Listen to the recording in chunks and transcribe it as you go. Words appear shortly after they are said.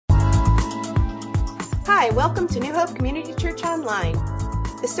Hi, welcome to New Hope Community Church Online.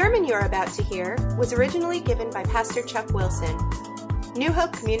 The sermon you are about to hear was originally given by Pastor Chuck Wilson. New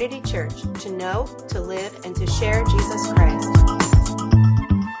Hope Community Church, to know, to live, and to share Jesus Christ.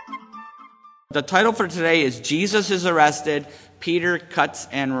 The title for today is Jesus is Arrested, Peter Cuts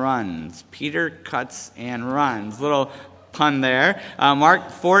and Runs. Peter cuts and runs. Little pun there. Mark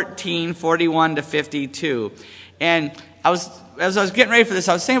 14:41 to 52. And as I was getting ready for this,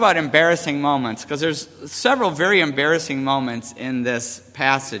 I was thinking about embarrassing moments, because there's several very embarrassing moments in this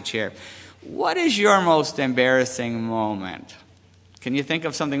passage here. What is your most embarrassing moment? Can you think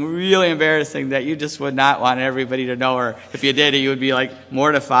of something really embarrassing that you just would not want everybody to know, or if you did, you would be like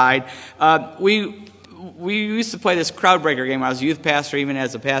mortified? We used to play this crowd breaker game when I was a youth pastor, even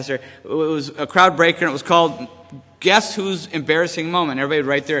as a pastor. It was a crowd breaker, and it was called Guess Who's Embarrassing Moment. Everybody would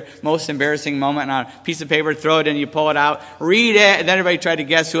write their most embarrassing moment on a piece of paper, throw it in, you pull it out, read it, and then everybody tried to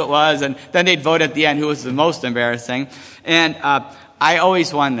guess who it was, and then they'd vote at the end who was the most embarrassing. And I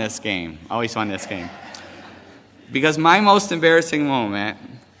always won this game. Because my most embarrassing moment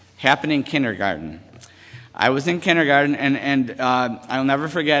happened in kindergarten. I was in kindergarten, and I'll never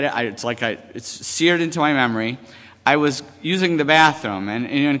forget it. It's seared into my memory. I was using the bathroom, and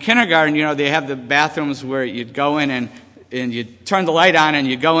in kindergarten, they have the bathrooms where you'd go in and you'd turn the light on, and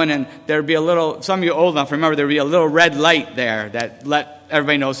you'd go in, and there'd be some of you old enough remember, there'd be a little red light there that let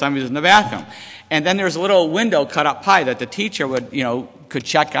everybody know somebody was in the bathroom. And then there's a little window cut up high that the teacher could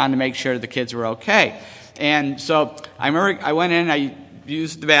check on to make sure the kids were okay. And so I remember I went in, I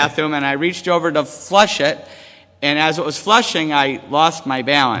used the bathroom, and I reached over to flush it, and as it was flushing, I lost my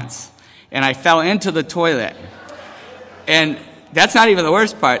balance, and I fell into the toilet. And that's not even the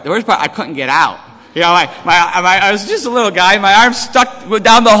worst part. The worst part, I couldn't get out. I was just a little guy. My arm stuck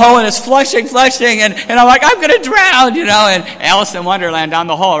down the hole, and it's flushing, and I'm like, I'm going to drown, and Alice in Wonderland down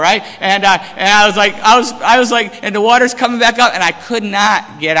the hole, right? And I was like, and the water's coming back up, and I could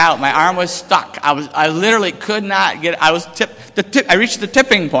not get out. My arm was stuck. I literally could not get. I reached the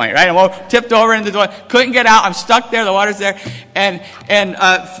tipping point, right? I tipped over into the toilet, couldn't get out. I'm stuck there. The water's there, and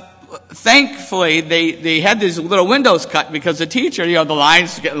thankfully, they had these little windows cut, because the teacher, the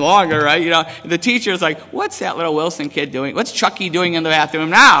line's getting longer, right? The teacher's like, what's that little Wilson kid doing? What's Chucky doing in the bathroom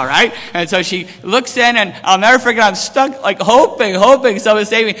now, right? And so she looks in, and I'll never forget, I'm stuck, like hoping someone would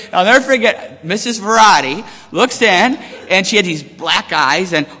save me. I'll never forget, Mrs. Verratti looks in, and she had these black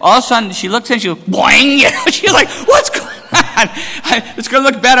eyes, and all of a sudden, she looks in, she goes, boing! She's like, what's going on? It's going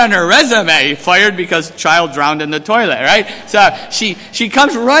to look bad on her resume. Fired because child drowned in the toilet, right? So she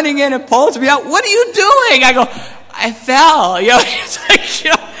comes running in and pulls me out. What are you doing? I go, I fell. It's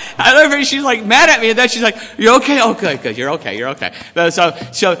like, I love her. She's like mad at me, and then she's like, "You okay? Oh, good. You're okay.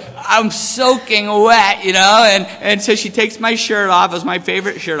 So I'm soaking wet, and so she takes my shirt off. It was my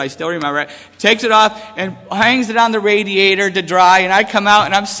favorite shirt. I still remember it. Takes it off and hangs it on the radiator to dry. And I come out,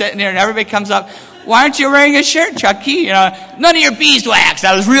 and I'm sitting there, and everybody comes up. Why aren't you wearing a shirt, Chucky? None of your beeswax.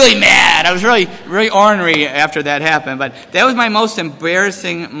 I was really mad. I was really, really ornery after that happened. But that was my most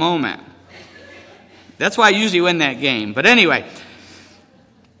embarrassing moment. That's why I usually win that game. But anyway,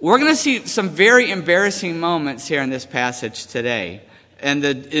 we're going to see some very embarrassing moments here in this passage today, and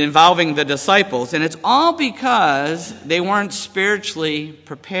involving the disciples. And it's all because they weren't spiritually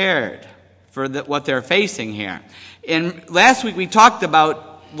prepared for what they're facing here. And last week we talked about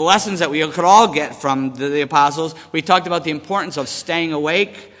the lessons that we could all get from the apostles. We talked about the importance of staying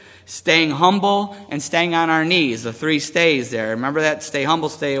awake, staying humble, and staying on our knees. The 3 stays there. Remember that? Stay humble,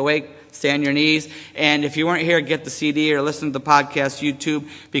 stay awake, stay on your knees. And if you weren't here, get the CD or listen to the podcast, YouTube,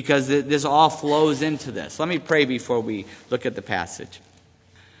 because this all flows into this. Let me pray before we look at the passage.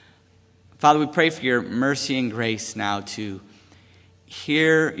 Father, we pray for your mercy and grace now to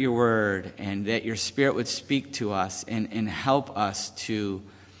hear your word, and that your Spirit would speak to us and help us to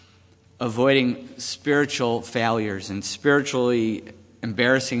avoiding spiritual failures and spiritually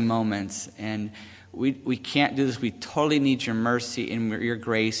embarrassing moments. And we can't do this. We totally need your mercy and your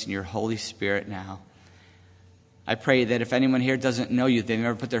grace and your Holy Spirit now. I pray that if anyone here doesn't know you, they've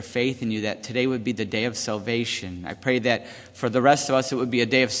never put their faith in you, that today would be the day of salvation. I pray that for the rest of us, it would be a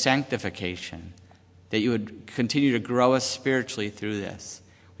day of sanctification, that you would continue to grow us spiritually through this.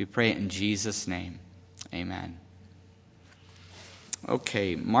 We pray it in Jesus' name. Amen.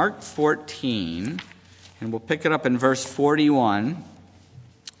 Okay, Mark 14, and we'll pick it up in verse 41.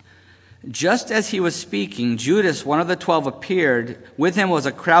 Just as he was speaking, Judas, one of the 12, appeared. With him was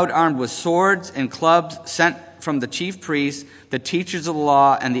a crowd armed with swords and clubs, sent from the chief priests, the teachers of the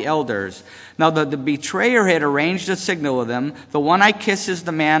law, and the elders. Now the betrayer had arranged a signal with them. The one I kiss is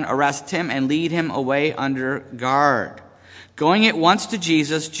the man. Arrest him and lead him away under guard. Going at once to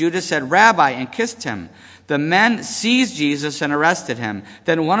Jesus, Judas said, "Rabbi," and kissed him. The men seized Jesus and arrested him.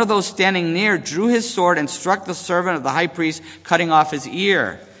 Then one of those standing near drew his sword and struck the servant of the high priest, cutting off his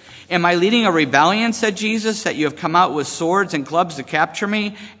ear. "Am I leading a rebellion," said Jesus, "that you have come out with swords and clubs to capture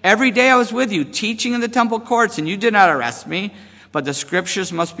me? Every day I was with you, teaching in the temple courts, and you did not arrest me. But the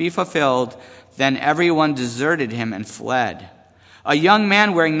scriptures must be fulfilled." Then everyone deserted him and fled. A young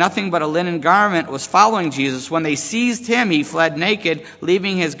man wearing nothing but a linen garment was following Jesus. When they seized him, he fled naked,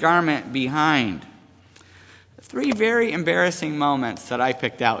 leaving his garment behind. 3 very embarrassing moments that I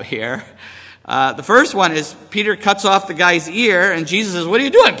picked out here. The first one is Peter cuts off the guy's ear, and Jesus says, "What are you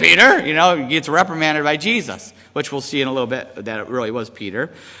doing, Peter?" He gets reprimanded by Jesus, which we'll see in a little bit that it really was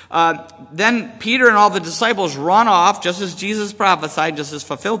Peter. Then Peter and all the disciples run off, just as Jesus prophesied, just as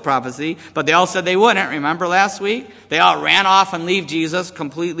fulfilled prophecy, but they all said they wouldn't. Remember last week? They all ran off and leave Jesus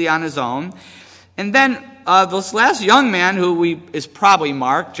completely on his own. And then this last young man, is probably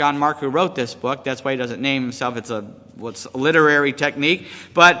Mark, John Mark, who wrote this book. That's why he doesn't name himself. It's a literary technique,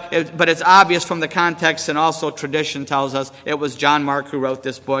 but it's obvious from the context, and also tradition tells us it was John Mark who wrote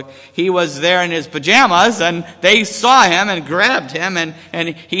this book. He was there in his pajamas, and they saw him and grabbed him,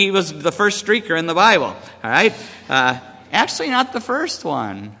 and he was the first streaker in the Bible. All right, actually not the first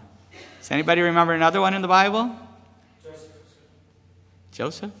one. Does anybody remember another one in the Bible?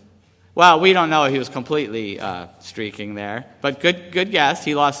 Joseph? Well, we don't know if he was completely streaking there, but good guess.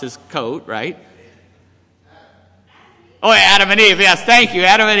 He lost his coat, right? Oh, Adam and Eve. Yes, thank you.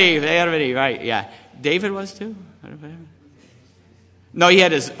 Adam and Eve. Right? Yeah. David was too. No, he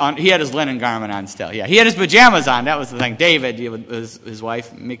had his linen garment on still. Yeah, he had his pajamas on. That was the thing. David, his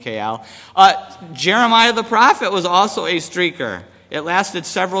wife Michael. Jeremiah the prophet was also a streaker. It lasted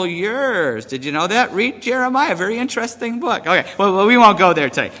several years. Did you know that? Read Jeremiah. Very interesting book. Okay, well, we won't go there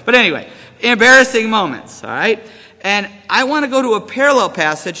today. But anyway, embarrassing moments, all right? And I want to go to a parallel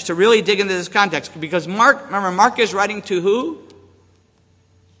passage to really dig into this context, because Mark is writing to who?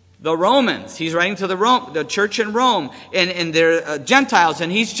 The Romans. He's writing to the church in Rome, and they're Gentiles,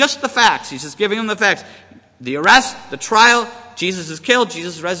 and he's just the facts. He's just giving them the facts. The arrest, the trial, Jesus is killed,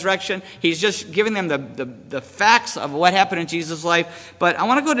 Jesus' resurrection. He's just giving them the facts of what happened in Jesus' life. But I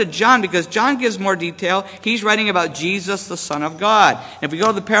want to go to John, because John gives more detail. He's writing about Jesus, the Son of God. And if we go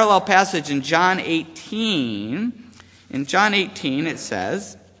to the parallel passage in John 18, it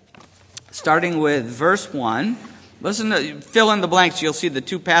says, starting with verse 1, fill in the blanks. You'll see the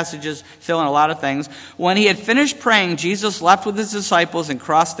 2 passages fill in a lot of things. When he had finished praying, Jesus left with his disciples and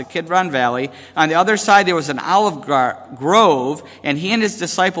crossed the Kidron Valley. On the other side, there was an olive grove, and he and his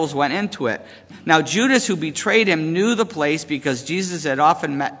disciples went into it. Now Judas, who betrayed him, knew the place, because Jesus had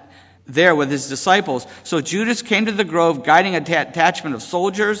often met there with his disciples. So Judas came to the grove, guiding a detachment of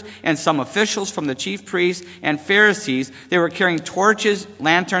soldiers and some officials from the chief priests and Pharisees. They were carrying torches,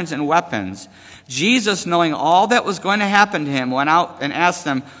 lanterns, and weapons. Jesus, knowing all that was going to happen to him, went out and asked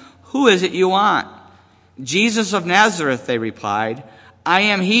them, "Who is it you want?" "Jesus of Nazareth," they replied. "I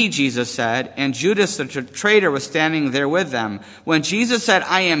am he," Jesus said, and Judas the traitor was standing there with them. When Jesus said,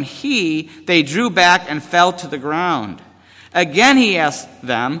 "I am he," they drew back and fell to the ground. Again he asked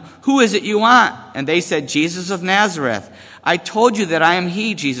them, "Who is it you want?" And they said, "Jesus of Nazareth." "I told you that I am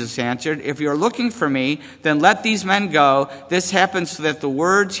he," Jesus answered. "If you are looking for me, then let these men go. This happened so that the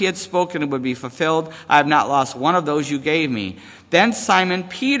words he had spoken would be fulfilled. I have not lost one of those you gave me." Then Simon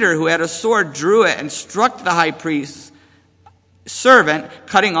Peter, who had a sword, drew it and struck the high priest's servant,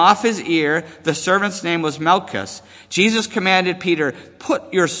 cutting off his ear. The servant's name was Malchus. Jesus commanded Peter,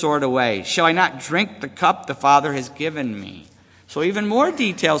 "Put your sword away. Shall I not drink the cup the Father has given me?" So even more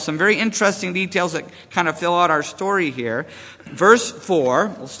details, some very interesting details that kind of fill out our story here. Verse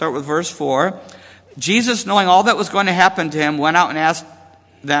 4, we'll start with verse 4. Jesus, knowing all that was going to happen to him, went out and asked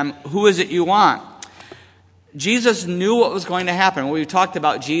them, "Who is it you want?" Jesus knew what was going to happen. We talked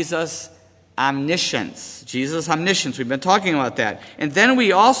about Jesus' omniscience. Jesus' omniscience. We've been talking about that. And then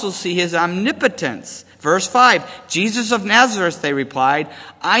we also see his omnipotence. Verse 5, "Jesus of Nazareth," they replied.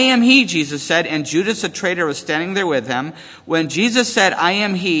 "I am he," Jesus said, and Judas the traitor was standing there with him. When Jesus said, "I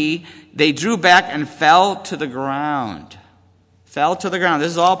am he," they drew back and fell to the ground. Fell to the ground.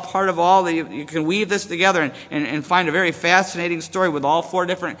 This is all part of all. You can weave this together and find a very fascinating story with all 4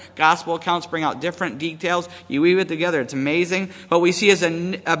 different gospel accounts, bring out different details. You weave it together. It's amazing. What we see is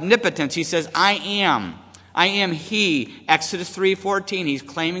omnipotence. He says, "I am. I am he." Exodus 3:14, he's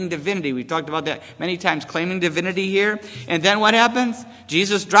claiming divinity. We've talked about that many times, claiming divinity here. And then what happens?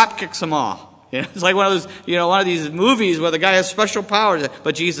 Jesus drop kicks them all. It's like one of these movies where the guy has special powers,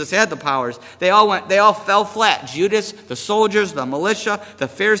 but Jesus had the powers. They all fell flat. Judas, the soldiers, the militia, the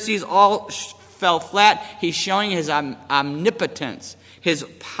Pharisees all fell flat. He's showing his omnipotence, his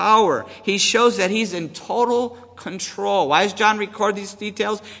power. He shows that he's in total control. Why does John record these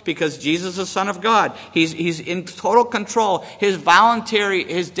details? Because Jesus is the Son of God. He's in total control. His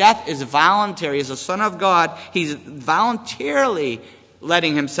death is voluntary. As a Son of God, he's voluntarily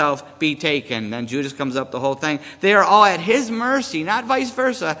letting himself be taken. Then Judas comes up, the whole thing. They are all at his mercy, not vice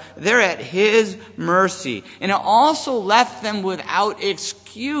versa. They're at his mercy. And it also left them without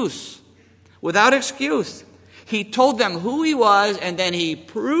excuse. Without excuse. He told them who he was, and then he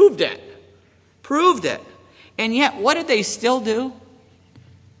proved it. Proved it. And yet, what did they still do?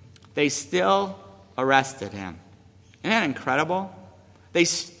 They still arrested him. Isn't that incredible? They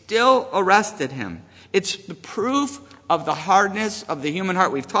still arrested him. It's the proof of the hardness of the human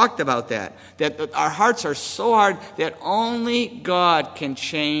heart. We've talked about that. That our hearts are so hard that only God can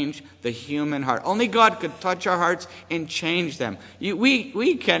change the human heart. Only God could touch our hearts and change them.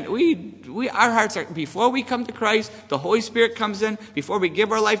 Our hearts are, before we come to Christ, the Holy Spirit comes in, before we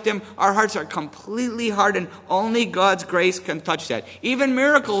give our life to Him, our hearts are completely hardened. Only God's grace can touch that. Even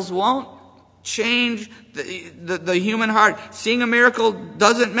miracles won't change the human heart. Seeing a miracle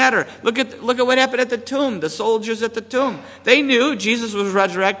doesn't matter. Look at what happened at the tomb. The soldiers at the tomb. They knew Jesus was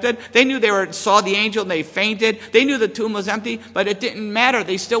resurrected. They knew saw the angel and they fainted. They knew the tomb was empty, but it didn't matter.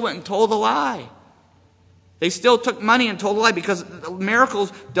 They still went and told a lie. They still took money and told a lie because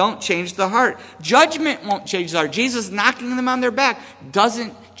miracles don't change the heart. Judgment won't change the heart. Jesus knocking them on their back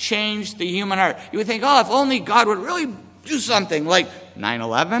doesn't change the human heart. You would think, if only God would really do something like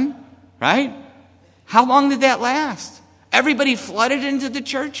 9/11. Right? How long did that last? Everybody flooded into the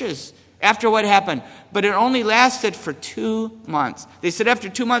churches after what happened. But it only lasted for 2 months. They said after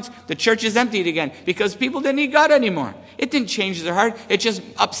 2 months, the church is emptied again because people didn't need God anymore. It didn't change their heart. It just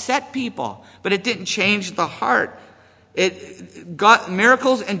upset people. But it didn't change the heart.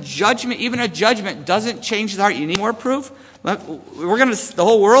 Miracles and judgment, even a judgment, doesn't change the heart. You need more proof? Look, the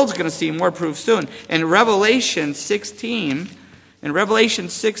whole world's going to see more proof soon. In Revelation 16...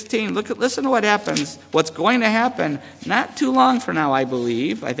 listen to what happens, what's going to happen not too long from now, I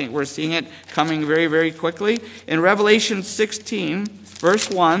believe. I think we're seeing it coming very, very quickly. In Revelation 16,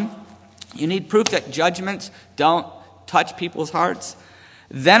 verse 1, you need proof that judgments don't touch people's hearts.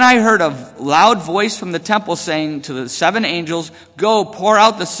 Then I heard a loud voice from the temple saying to the 7 angels, "Go, pour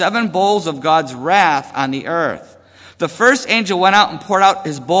out the 7 bowls of God's wrath on the earth." The first angel went out and poured out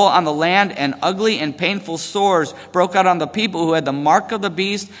his bowl on the land, and ugly and painful sores broke out on the people who had the mark of the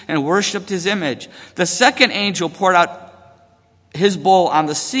beast and worshipped his image. The second angel poured out his bowl on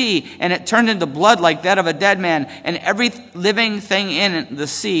the sea, and it turned into blood like that of a dead man, and every living thing in the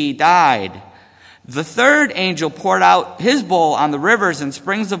sea died. The third angel poured out his bowl on the rivers and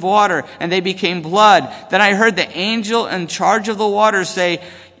springs of water, and they became blood. Then I heard the angel in charge of the waters say,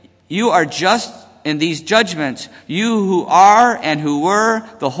 "You are just in these judgments, you who are and who were,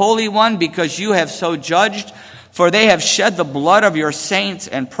 the Holy One, because you have so judged, for they have shed the blood of your saints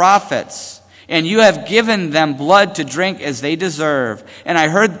and prophets, and you have given them blood to drink as they deserve." And I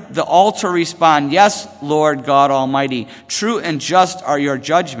heard the altar respond, "Yes, Lord God Almighty, true and just are your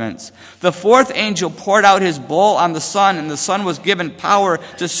judgments." The fourth angel poured out his bowl on the sun, and the sun was given power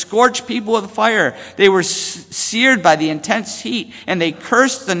to scorch people with fire. They were seared by the intense heat, and they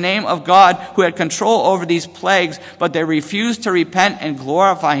cursed the name of God who had control over these plagues, but they refused to repent and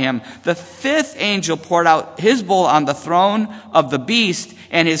glorify him. The fifth angel poured out his bowl on the throne of the beast,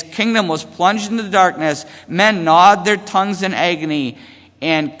 and his kingdom was plunged into darkness. Men gnawed their tongues in agony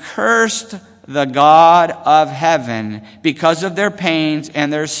and cursed the God of heaven because of their pains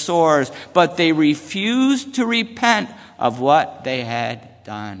and their sores, but they refused to repent of what they had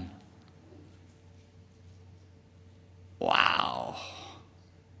done. Wow.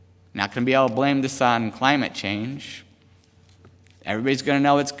 Not going to be able to blame this on climate change. Everybody's going to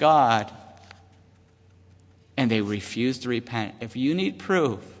know it's God. And they refuse to repent. If you need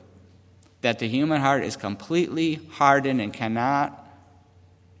proof that the human heart is completely hardened and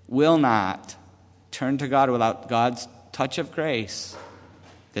will not turn to God without God's touch of grace,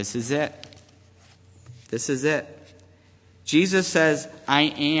 this is it. This is it. Jesus says, I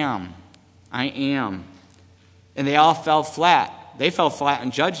am. And they all fell flat. They fell flat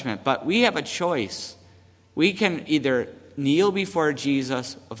in judgment, but we have a choice. We can either kneel before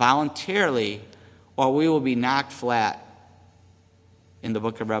Jesus voluntarily, or we will be knocked flat in the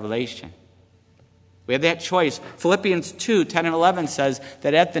book of Revelation. We have that choice. Philippians 2:10 and 11 says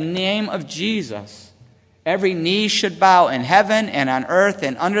that at the name of Jesus, every knee should bow in heaven and on earth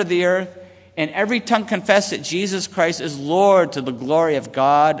and under the earth, and every tongue confess that Jesus Christ is Lord to the glory of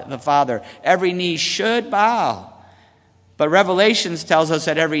God the Father. Every knee should bow. But Revelations tells us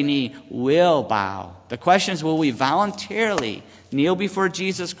that every knee will bow. The question is, will we voluntarily kneel before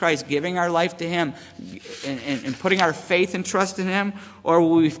Jesus Christ, giving our life to him and putting our faith and trust in him? Or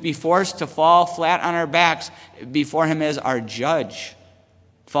will we be forced to fall flat on our backs before him as our judge?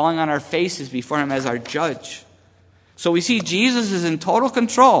 Falling on our faces before him as our judge. So we see Jesus is in total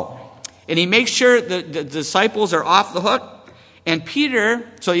control. And he makes sure the disciples are off the hook. And Peter,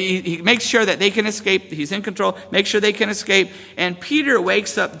 so he makes sure that they can escape. He's in control, makes sure they can escape. And Peter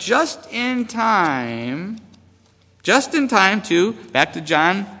wakes up just in time to, back to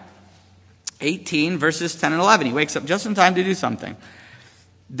John 18, verses 10 and 11. He wakes up just in time to do something.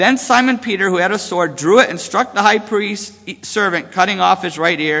 Then Simon Peter, who had a sword, drew it and struck the high priest's servant, cutting off his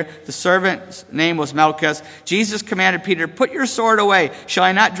right ear. The servant's name was Malchus. Jesus commanded Peter, "Put your sword away. Shall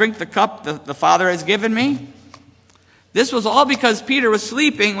I not drink the cup the Father has given me?" This was all because Peter was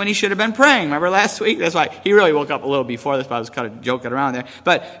sleeping when he should have been praying. Remember last week? That's why he really woke up a little before this, but I was kind of joking around there.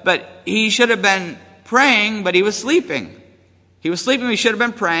 But he should have been praying, but he was sleeping. He was sleeping, he should have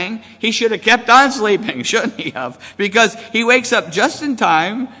been praying. He should have kept on sleeping, shouldn't he have? Because he wakes up just in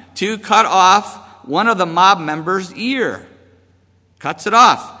time to cut off one of the mob members' ear. Cuts it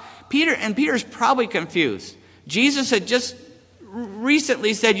off. Peter's probably confused. Jesus had just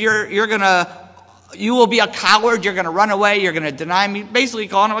recently said, you will be a coward, you're going to run away, you're going to deny me, basically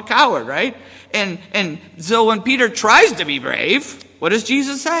calling him a coward, right? And so when Peter tries to be brave, what does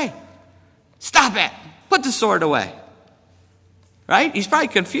Jesus say? Stop it. Put the sword away. Right? He's probably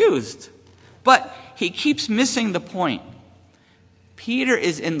confused. But he keeps missing the point. Peter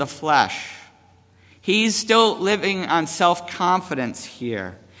is in the flesh. He's still living on self-confidence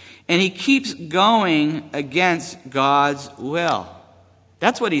here. And he keeps going against God's will.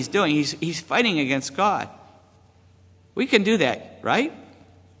 That's what he's doing. He's fighting against God. We can do that, right?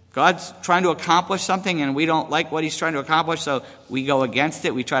 God's trying to accomplish something and we don't like what he's trying to accomplish, so we go against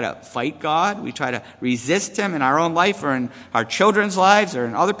it. We try to fight God. We try to resist him in our own life or in our children's lives or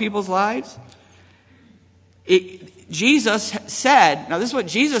in other people's lives. Jesus said, now this is what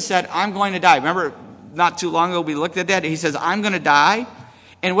Jesus said, I'm going to die. Remember, not too long ago we looked at that. He says, I'm going to die.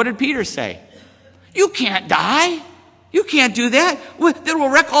 And what did Peter say? You can't die. You can't do that. That will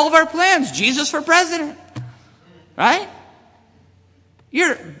wreck all of our plans. Jesus for president. Right?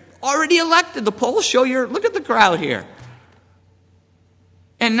 You're already elected. The polls show look at the crowd here.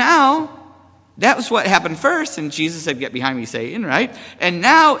 And now, that was what happened first. And Jesus said, get behind me, Satan, right? And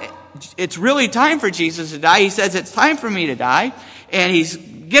now, it's really time for Jesus to die. He says, it's time for me to die. And he's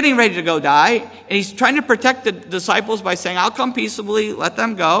getting ready to go die. And he's trying to protect the disciples by saying, I'll come peaceably, let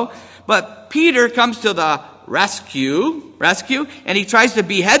them go. But Peter comes to the rescue, and he tries to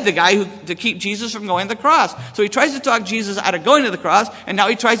behead the guy to keep Jesus from going to the cross. So he tries to talk Jesus out of going to the cross, and now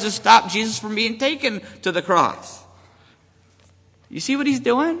he tries to stop Jesus from being taken to the cross. You see what he's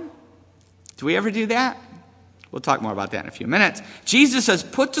doing? Do we ever do that? We'll talk more about that in a few minutes. Jesus says,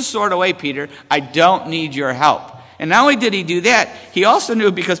 put the sword away, Peter. I don't need your help. And not only did he do that, he also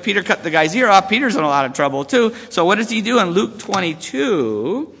knew because Peter cut the guy's ear off, Peter's in a lot of trouble too. So what does he do in Luke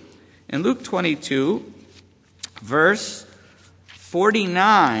 22? In Luke 22, verse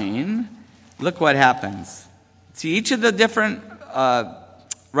 49, look what happens. See, each of the different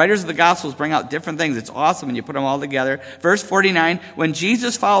writers of the Gospels bring out different things. It's awesome when you put them all together. Verse 49, when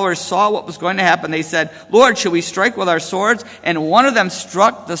Jesus' followers saw what was going to happen, they said, Lord, should we strike with our swords? And one of them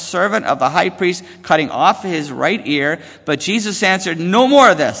struck the servant of the high priest, cutting off his right ear. But Jesus answered, no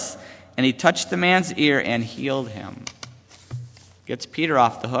more of this. And he touched the man's ear and healed him. Gets Peter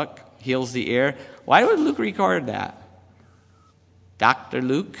off the hook. Heals the ear. Why would Luke record that? Dr.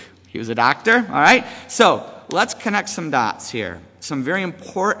 Luke. He was a doctor. All right. So let's connect some dots here. Some very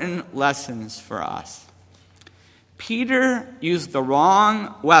important lessons for us. Peter used the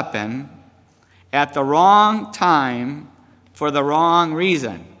wrong weapon at the wrong time for the wrong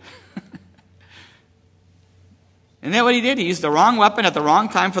reason. Isn't that what he did? He used the wrong weapon at the wrong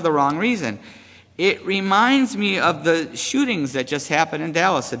time for the wrong reason. It reminds me of the shootings that just happened in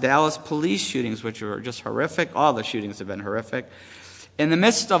Dallas, the Dallas police shootings, which were just horrific. All the shootings have been horrific. In the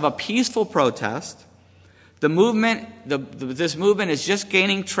midst of a peaceful protest, the movement, this movement is just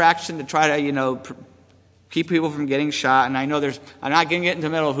gaining traction to try to, keep people from getting shot. And I know I'm not going to get into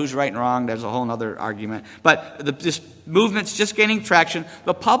the middle of who's right and wrong. There's a whole other argument. But this movement's just gaining traction.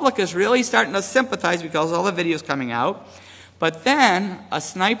 The public is really starting to sympathize because all the videos coming out. But then a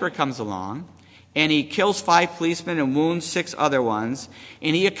sniper comes along. And he kills 5 policemen and wounds 6 other ones.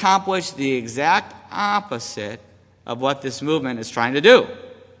 And he accomplished the exact opposite of what this movement is trying to do.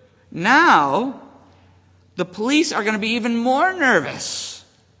 Now, the police are going to be even more nervous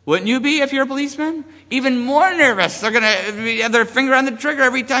Wouldn't you be if you're a policeman? Even more nervous. They're going to have their finger on the trigger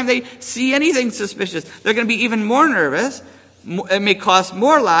every time they see anything suspicious. They're going to be even more nervous. It may cost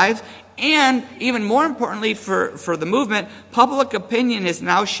more lives. And even more importantly for the movement, public opinion is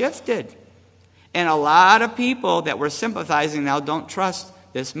now shifted. And a lot of people that were sympathizing now don't trust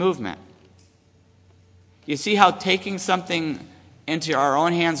this movement. You see how taking something into our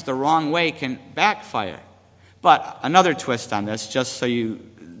own hands the wrong way can backfire. But another twist on this, just so you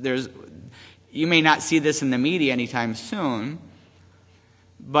may not see this in the media anytime soon,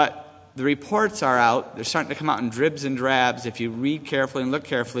 but the reports are out, they're starting to come out in dribs and drabs, if you read carefully and look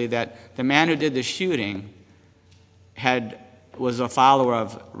carefully, that the man who did the shooting was a follower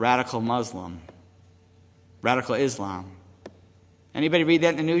of radical Islam. Anybody read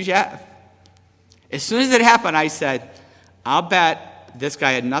that in the news yet? As soon as it happened, I said, I'll bet this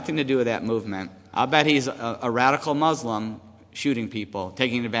guy had nothing to do with that movement. I'll bet he's a radical Muslim shooting people,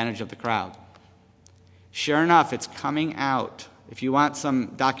 taking advantage of the crowd. Sure enough, it's coming out. If you want some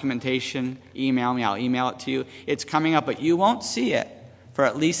documentation, email me. I'll email it to you. It's coming up, but you won't see it for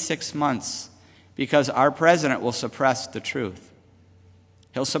at least 6 months because our president will suppress the truth.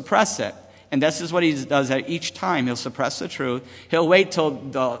 He'll suppress it. And this is what he does at each time. He'll suppress the truth. He'll wait till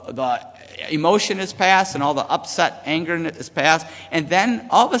the emotion is past and all the upset anger is past. And then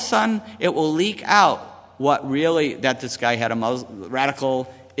all of a sudden it will leak out that this guy had a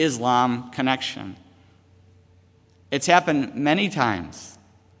radical Islam connection. It's happened many times.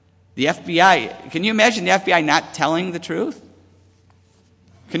 The FBI, can you imagine the FBI not telling the truth?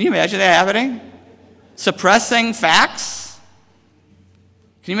 Can you imagine that happening? Suppressing facts?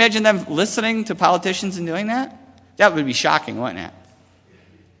 Can you imagine them listening to politicians and doing that? That would be shocking, wouldn't it?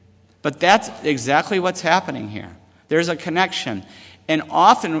 But that's exactly what's happening here. There's a connection. And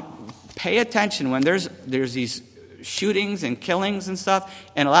often, pay attention when there's these shootings and killings and stuff,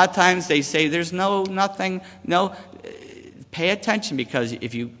 and a lot of times they say there's nothing. Pay attention, because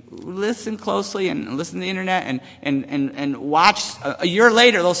if you listen closely and listen to the internet and watch, a year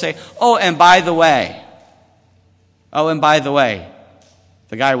later they'll say, and by the way,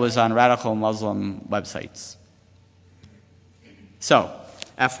 the guy was on radical Muslim websites. So,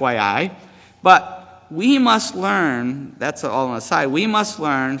 FYI. But we must learn, that's all on the side, we must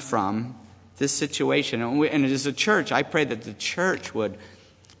learn from this situation. And as a church, I pray that the church would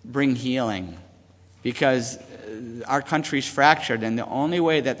bring healing, because our country's fractured, and the only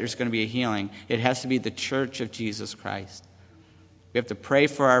way that there's going to be a healing, it has to be the church of Jesus Christ. We have to pray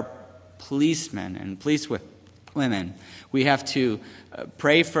for our policemen and police women. We have to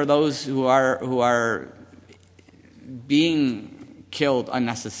pray for those who are being killed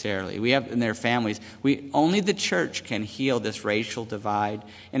unnecessarily. We have in their families. Only the church can heal this racial divide.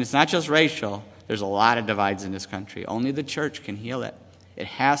 And it's not just racial. There's a lot of divides in this country. Only the church can heal it. It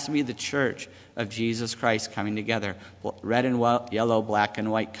has to be the church of Jesus Christ coming together. Red and yellow, black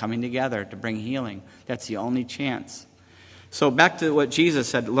and white coming together to bring healing. That's the only chance. So back to what Jesus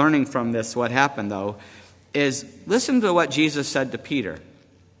said, learning from this, what happened though, is listen to what Jesus said to Peter.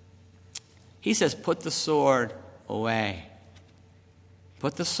 He says, put the sword away.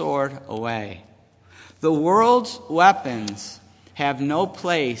 Put the sword away. The world's weapons have no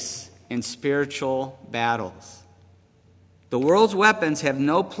place in spiritual battles. The world's weapons have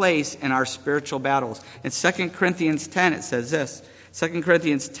no place in our spiritual battles. In 2 Corinthians 10, it says this. 2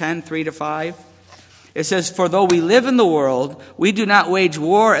 Corinthians 10, 3-5. It says, for though we live in the world, we do not wage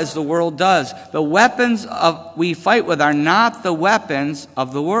war as the world does. The weapons we fight with are not the weapons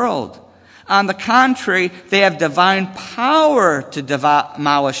of the world. On the contrary, they have divine power to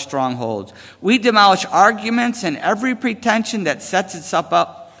demolish strongholds. We demolish arguments and every pretension that sets itself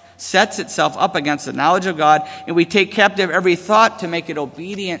up against the knowledge of God, and we take captive every thought to make it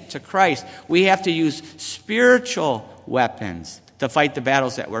obedient to Christ. We have to use spiritual weapons to fight the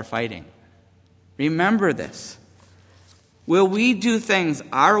battles that we're fighting. Remember this. Will we do things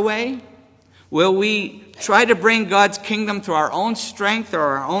our way? Will we try to bring God's kingdom through our own strength or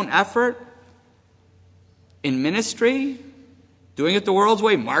our own effort? In ministry? Doing it the world's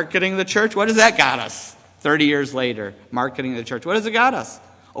way? Marketing the church? What has that got us? 30 years later, marketing the church. What has it got us?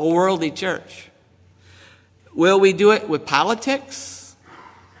 A worldly church. Will we do it with politics?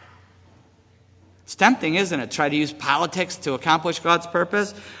 It's tempting, isn't it? Try to use politics to accomplish God's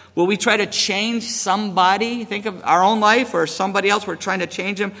purpose. Will we try to change somebody? Think of our own life or somebody else. We're trying to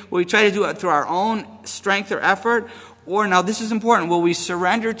change them. Will we try to do it through our own strength or effort? Or, now this is important, will we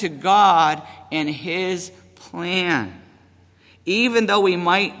surrender to God and His plan, even though we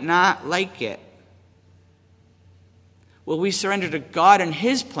might not like it? Will we surrender to God and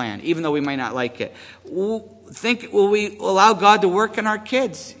His plan, even though we might not like it? will we allow God to work in our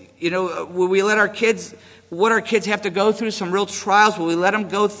kids? Will we let our kids, what our kids have to go through, some real trials, will we let them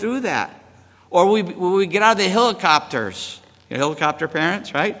go through that? Or will we get out of the helicopters? Helicopter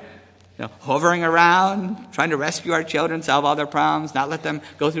parents, right? Hovering around, trying to rescue our children, solve all their problems, not let them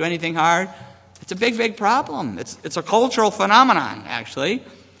go through anything hard. It's a big, big problem. It's a cultural phenomenon, actually.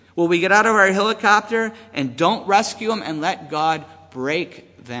 Will we get out of our helicopter and don't rescue them and let God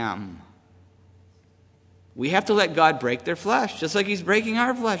break them? We have to let God break their flesh, just like He's breaking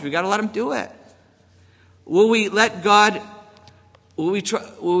our flesh. We've got to let Him do it. Will we let God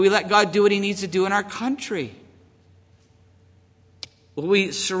do what He needs to do in our country? Will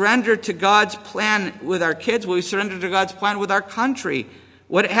we surrender to God's plan with our kids? Will we surrender to God's plan with our country?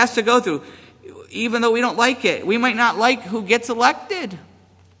 What it has to go through. Even though we don't like it. We might not like who gets elected.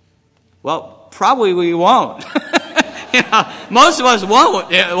 Well, probably we won't. Most of us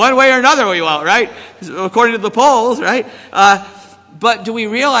won't. One way or another we won't, right? According to the polls, right? But do we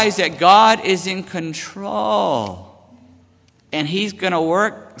realize that God is in control? And He's going to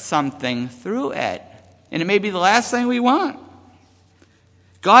work something through it. And it may be the last thing we want.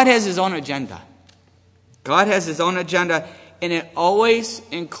 God has His own agenda. God has His own agenda, and it always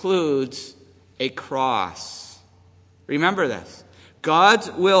includes a cross. Remember this.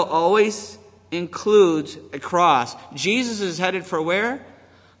 God's will always includes a cross. Jesus is headed for where?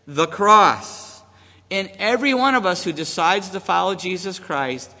 The cross. And every one of us who decides to follow Jesus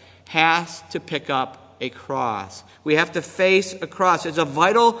Christ has to pick up a cross. We have to face a cross. It's a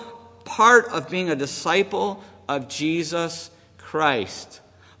vital part of being a disciple of Jesus Christ.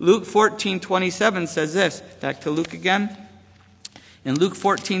 Luke 14:27 says this. Back to Luke again. In Luke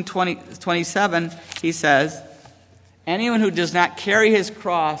 14:27, he says, anyone who does not carry his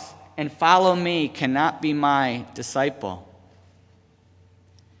cross and follow me cannot be my disciple.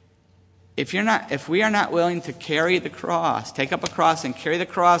 If we are not willing to carry the cross, take up a cross and carry the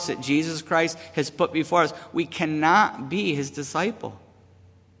cross that Jesus Christ has put before us, we cannot be His disciple.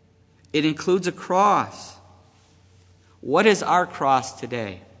 It includes a cross. What is our cross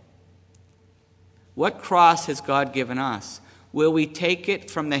today? What cross has God given us? Will we take it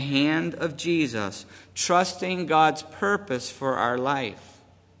from the hand of Jesus, trusting God's purpose for our life?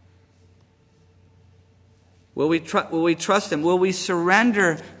 Will we trust Him? Will we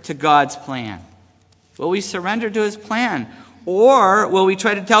surrender to God's plan? Will we surrender to His plan? Or will we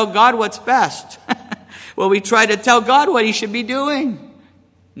try to tell God what's best? Will we try to tell God what He should be doing?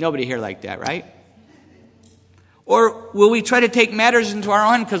 Nobody here like that, right? Or will we try to take matters into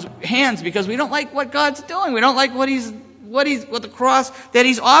our own hands because we don't like what God's doing? We don't like what the cross that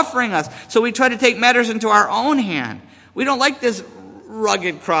He's offering us. So we try to take matters into our own hand. We don't like this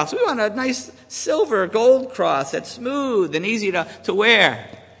rugged cross. We want a nice silver, gold cross that's smooth and easy to wear.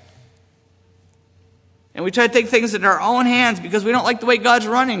 And we try to take things into our own hands because we don't like the way God's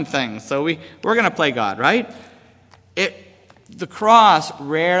running things. So we're going to play God, right? The cross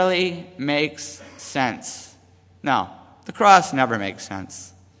rarely makes sense. No, the cross never makes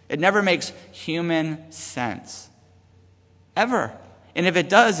sense. It never makes human sense. Ever. And if it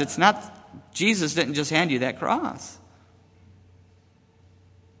does, it's not, Jesus didn't just hand you that cross.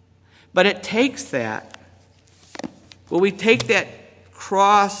 But it takes that. Will we take that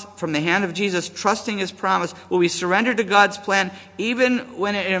cross from the hand of Jesus, trusting His promise? Will we surrender to God's plan even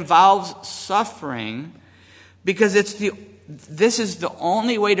when it involves suffering? Because this is the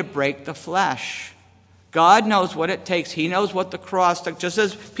only way to break the flesh. God knows what it takes. He knows what the cross took. Just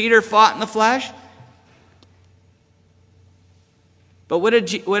as Peter fought in the flesh. But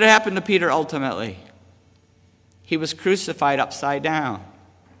what happened to Peter ultimately? He was crucified upside down.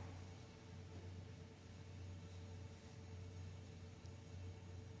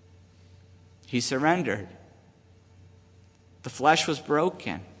 He surrendered. The flesh was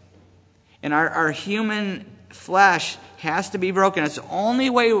broken. And our human flesh has to be broken. It's the only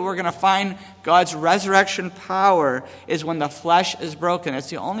way we're going to find God's resurrection power is when the flesh is broken. It's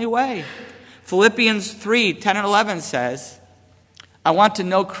the only way. Philippians 3:10 and 11 says, I want to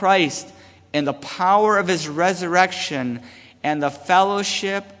know Christ and the power of His resurrection and the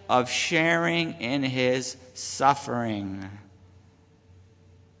fellowship of sharing in His suffering.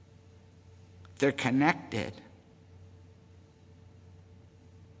 They're connected.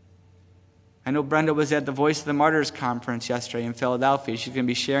 I know Brenda was at the Voice of the Martyrs conference yesterday in Philadelphia. She's going to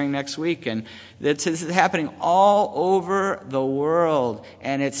be sharing next week. And this is happening all over the world.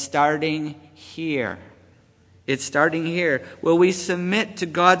 And it's starting here. It's starting here. Will we submit to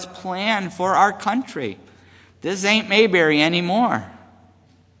God's plan for our country? This ain't Mayberry anymore.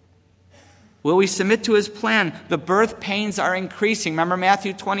 Will we submit to his plan? The birth pains are increasing. Remember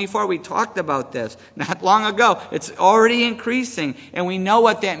Matthew 24? We talked about this not long ago. It's already increasing. And we know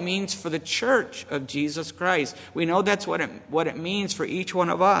what that means for the church of Jesus Christ. We know that's what it means for each one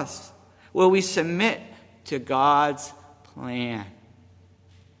of us. Will we submit to God's plan?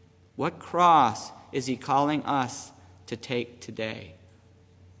 What cross is he calling us to take today?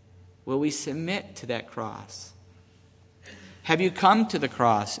 Will we submit to that cross? Have you come to the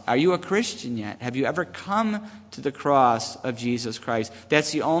cross? Are you a Christian yet? Have you ever come to the cross of Jesus Christ?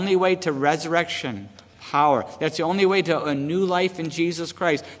 That's the only way to resurrection power. That's the only way to a new life in Jesus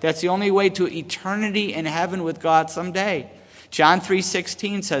Christ. That's the only way to eternity in heaven with God someday. John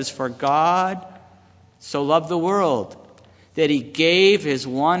 3:16 says, "For God so loved the world that he gave his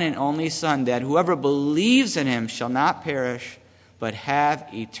one and only Son, that whoever believes in him shall not perish, but have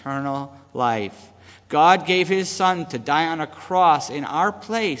eternal life." God gave his Son to die on a cross in our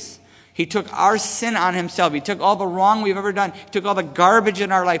place. He took our sin on himself. He took all the wrong we've ever done. He took all the garbage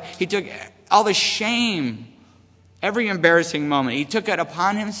in our life. He took all the shame, every embarrassing moment. He took it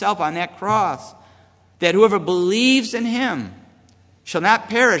upon himself on that cross, that whoever believes in him shall not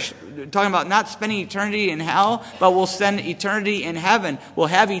perish. Talking about not spending eternity in hell, but will spend eternity in heaven. Will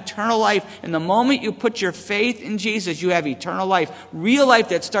have eternal life. And the moment you put your faith in Jesus, you have eternal life. Real life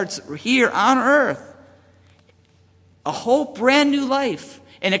that starts here on earth. A whole brand new life.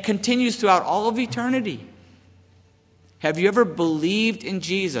 And it continues throughout all of eternity. Have you ever believed in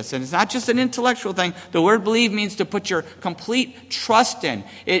Jesus? And it's not just an intellectual thing. The word believe means to put your complete trust in.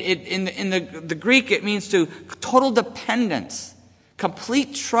 In the Greek, it means to total dependence,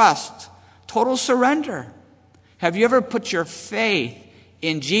 complete trust, total surrender. Have you ever put your faith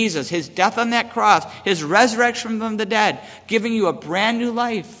in Jesus, his death on that cross, his resurrection from the dead, giving you a brand new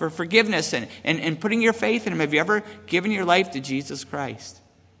life for forgiveness and putting your faith in him? Have you ever given your life to Jesus Christ?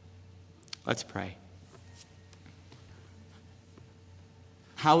 Let's pray.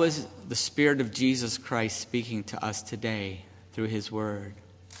 How is the Spirit of Jesus Christ speaking to us today through his word?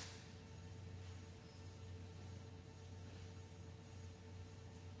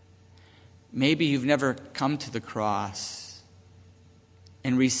 Maybe you've never come to the cross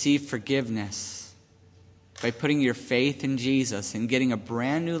and receive forgiveness by putting your faith in Jesus and getting a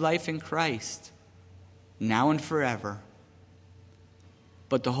brand new life in Christ, now and forever.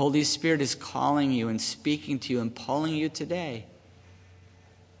 But the Holy Spirit is calling you and speaking to you and pulling you today.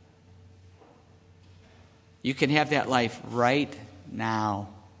 You can have that life right now.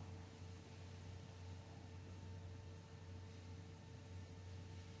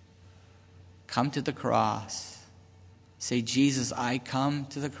 Come to the cross. Say, Jesus, I come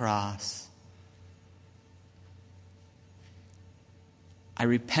to the cross. I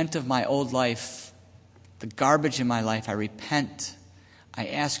repent of my old life, the garbage in my life. I repent. I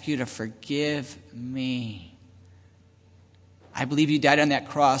ask you to forgive me. I believe you died on that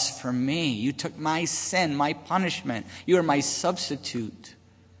cross for me. You took my sin, my punishment. You are my substitute.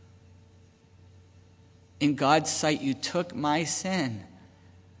 In God's sight, you took my sin.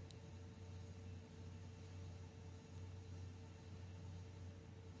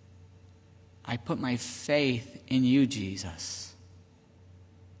 I put my faith in you, Jesus.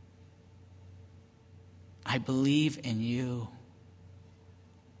 I believe in you.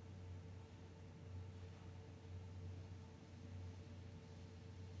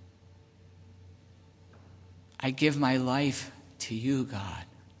 I give my life to you, God.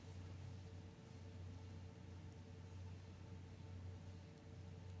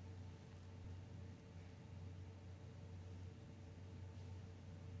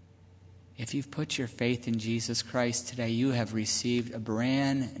 If you've put your faith in Jesus Christ today, you have received a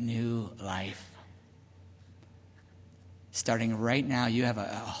brand new life. Starting right now, you have a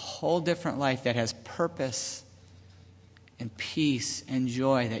whole different life that has purpose and peace and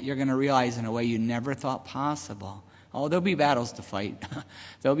joy that you're going to realize in a way you never thought possible. Oh, there'll be battles to fight.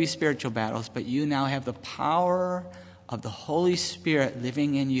 There'll be spiritual battles, but you now have the power of the Holy Spirit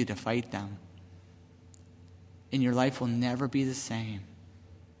living in you to fight them. And your life will never be the same.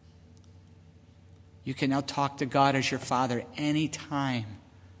 You can now talk to God as your Father anytime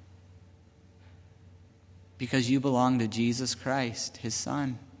because you belong to Jesus Christ, his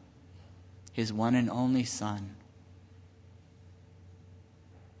Son, his one and only Son.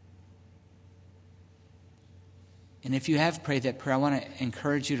 And if you have prayed that prayer, I want to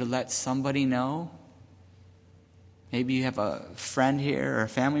encourage you to let somebody know. Maybe you have a friend here or a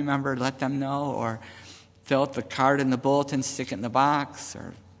family member, let them know, or fill out the card in the bulletin, stick it in the box,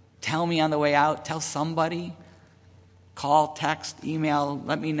 or tell me on the way out. Tell somebody. Call, text, email,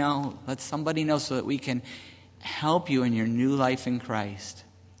 let me know. Let somebody know so that we can help you in your new life in Christ.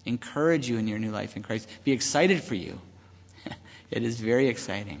 encourage you in your new life in Christ, be excited for you. It is very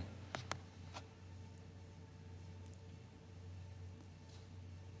exciting.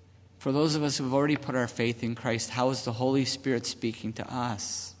 For those of us who have already put our faith in Christ, how is the Holy Spirit speaking to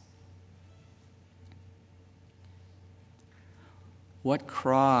us? What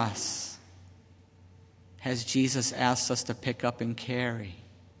cross has Jesus asked us to pick up and carry?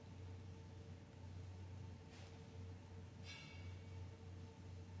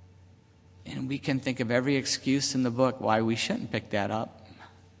 And we can think of every excuse in the book why we shouldn't pick that up.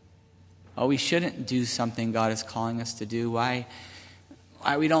 Oh, we shouldn't do something God is calling us to do. Why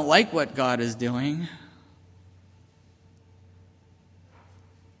we don't like what God is doing.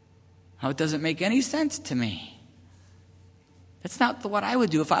 How it doesn't make any sense to me. That's not what I would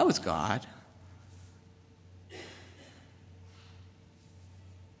do if I was God.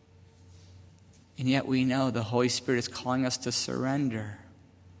 And yet we know the Holy Spirit is calling us to surrender.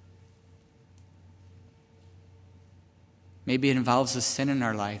 Maybe it involves a sin in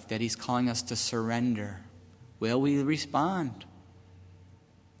our life that He's calling us to surrender. Will we respond?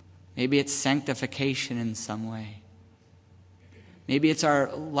 Maybe it's sanctification in some way. Maybe it's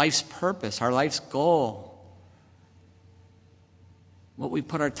our life's purpose, our life's goal. What we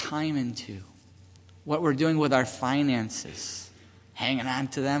put our time into. What we're doing with our finances. Hanging on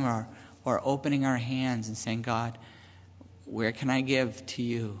to them or opening our hands and saying, God, where can I give to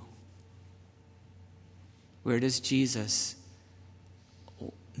you? Where does Jesus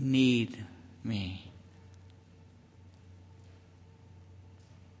need me?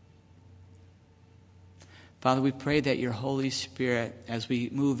 Father, we pray that your Holy Spirit, as we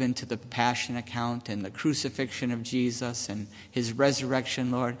move into the Passion account and the crucifixion of Jesus and his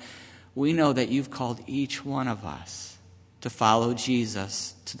resurrection, Lord, we know that you've called each one of us to follow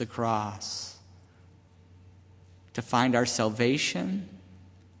Jesus to the cross, to find our salvation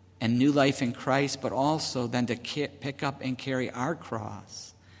and new life in Christ, but also then to pick up and carry our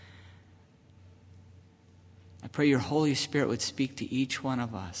cross. I pray your Holy Spirit would speak to each one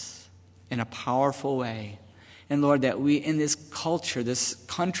of us in a powerful way. And Lord, that we, in this culture, this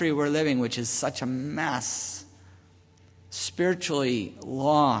country we're living, which is such a mess, spiritually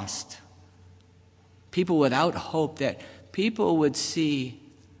lost, people without hope, that people would see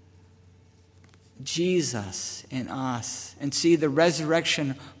Jesus in us and see the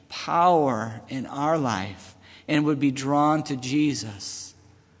resurrection power in our life and would be drawn to Jesus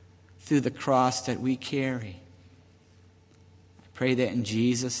through the cross that we carry. I pray that in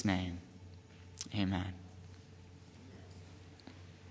Jesus' name. Amen.